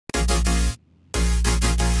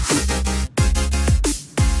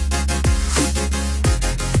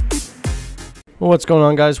Well, what's going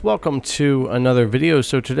on, guys? Welcome to another video.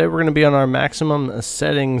 So today we're going to be on our maximum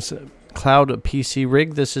settings cloud PC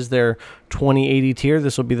rig. This is their 2080 tier.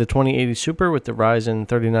 This will be the 2080 Super with the Ryzen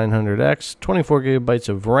 3900X, 24 gigabytes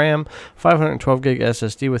of RAM, 512 gig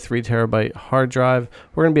SSD with 3 terabyte hard drive.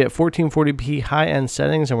 We're going to be at 1440p high-end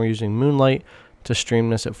settings, and we're using Moonlight to stream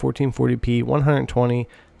this at 1440p 120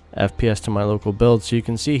 FPS to my local build. So you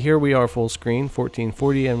can see here we are full screen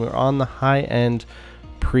 1440, and we're on the high-end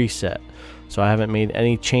preset. So I haven't made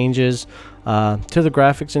any changes to the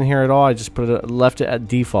graphics in here at all. I just left it at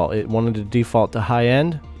default. It wanted to default to high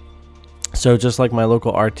end. So just like my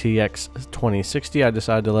local RTX 2060, I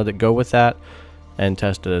decided to let it go with that and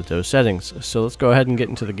test it at those settings. So let's go ahead and get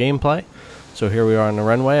into the gameplay. So here we are on the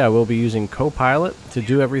runway. I will be using Copilot to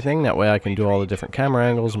do everything. That way I can do all the different camera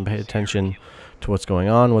angles and pay attention to what's going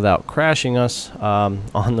on without crashing us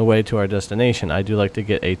on the way to our destination. I do like to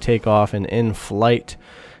get a takeoff and in-flight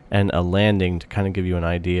and a landing to kind of give you an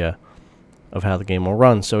idea of how the game will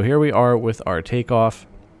run. So here we are with our takeoff.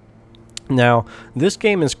 Now, this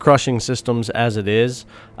game is crushing systems as it is.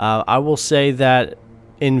 I will say that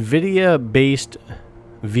NVIDIA-based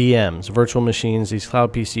VMs, virtual machines, these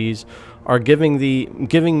cloud PCs, are giving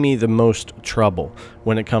me the most trouble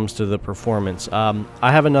when it comes to the performance. I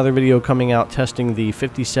have another video coming out testing the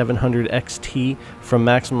 5700 XT from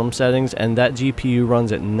maximum settings, and that GPU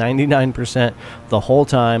runs at 99% the whole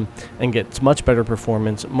time and gets much better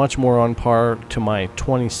performance, much more on par to my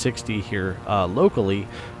 2060 here locally.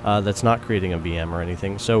 That's not creating a VM or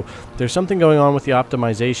anything. So there's something going on with the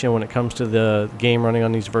optimization when it comes to the game running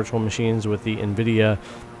on these virtual machines with the NVIDIA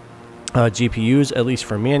GPUs, at least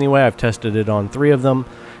for me anyway. I've tested it on 3 of them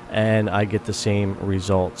and I get the same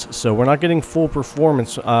results. So we're not getting full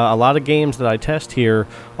performance. A lot of games that I test here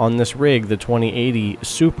on this rig, the 2080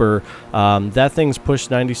 Super, that thing's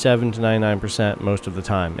pushed 97 to 99% most of the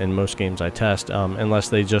time in most games I test, unless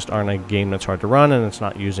they just aren't a game that's hard to run and it's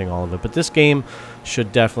not using all of it. But this game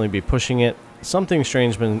should definitely be pushing it. Something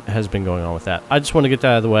strange has been going on with that. I just want to get that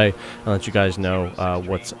out of the way and let you guys know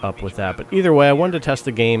what's up with that. But either way, I wanted to test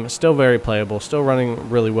the game. Still very playable, still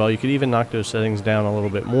running really well. You could even knock those settings down a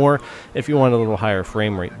little bit more if you want a little higher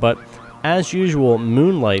frame rate. But as usual,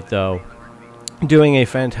 Moonlight, though, doing a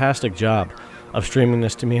fantastic job of streaming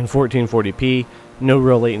this to me in 1440p. No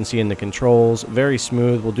real latency in the controls. Very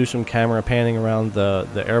smooth. We'll do some camera panning around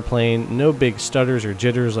the airplane. No big stutters or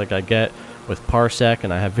jitters like I get with Parsec,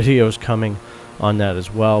 and I have videos coming on that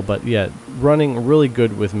as well. But yeah, running really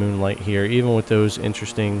good with Moonlight here, even with those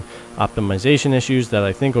interesting optimization issues that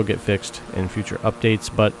I think will get fixed in future updates.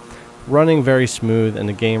 But running very smooth, and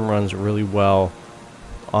the game runs really well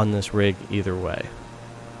on this rig either way.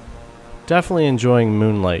 Definitely enjoying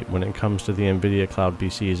Moonlight when it comes to the NVIDIA Cloud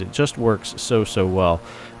PCs. It just works so well,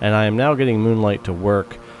 and I am now getting Moonlight to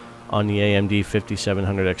work on the AMD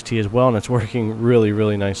 5700 XT as well, and it's working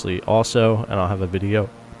really nicely also, and I'll have a video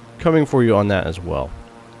coming for you on that as well.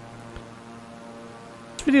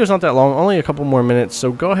 This video is not that long, only a couple more minutes,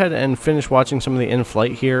 so go ahead and finish watching some of the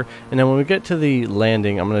in-flight here, and then when we get to the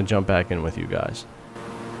landing, I'm going to jump back in with you guys.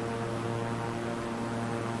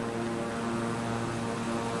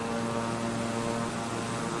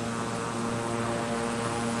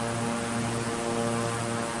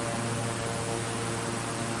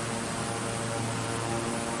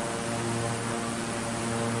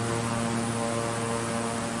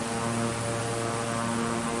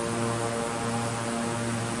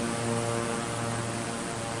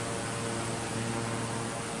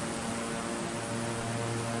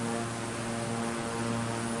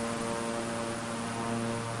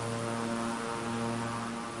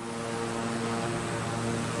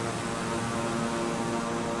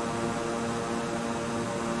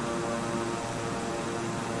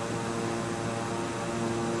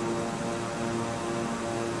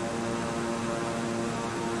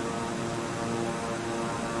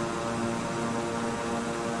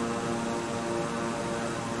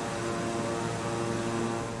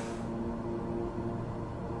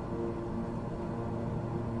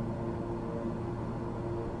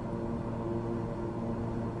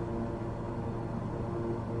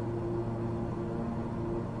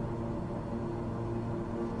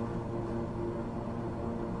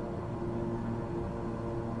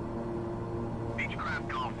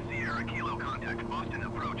 Golf Sierra Kilo contact Boston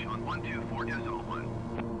approach on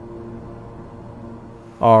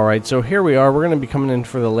 124.1. Alright, so here we are. We're going to be coming in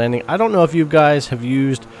for the landing. I don't know if you guys have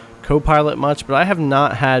used Copilot much, but I have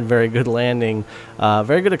not had very good landing,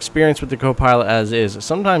 very good experience with the Copilot as is.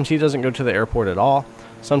 Sometimes he doesn't go to the airport at all.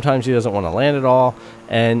 Sometimes he doesn't want to land at all.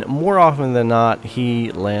 And more often than not,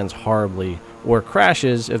 he lands horribly or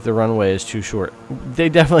crashes if the runway is too short. They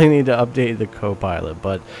definitely need to update the co-pilot,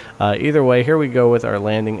 but either way, here we go with our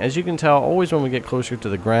landing. As you can tell, always when we get closer to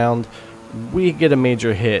the ground, we get a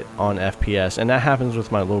major hit on FPS, and that happens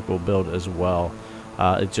with my local build as well.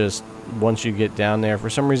 It just, once you get down there, for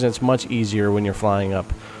some reason it's much easier when you're flying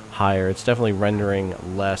up higher. It's definitely rendering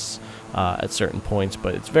less at certain points,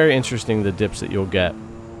 but it's very interesting the dips that you'll get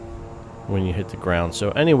when you hit the ground.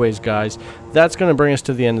 So anyways, guys, that's going to bring us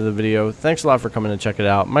to the end of the video. Thanks a lot for coming to check it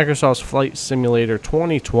out. Microsoft's Flight Simulator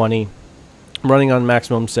 2020, running on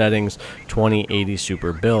maximum settings, 2080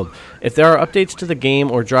 Super build. If there are updates to the game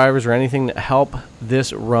or drivers or anything that help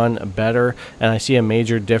this run better, and I see a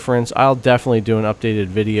major difference, I'll definitely do an updated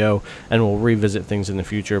video and we'll revisit things in the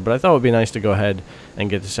future. But I thought it would be nice to go ahead and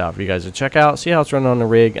get this out for you guys to check out, see how it's running on the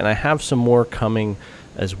rig, and I have some more coming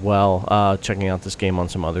as well, checking out this game on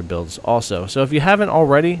some other builds also. So if you haven't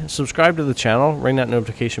already, subscribe to the channel, ring that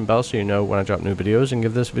notification bell so you know when I drop new videos, and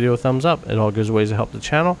give this video a thumbs up. It all goes ways to help the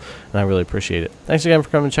channel, and I really appreciate it. Thanks again for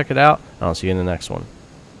coming to check it out, and I'll see you in the next one.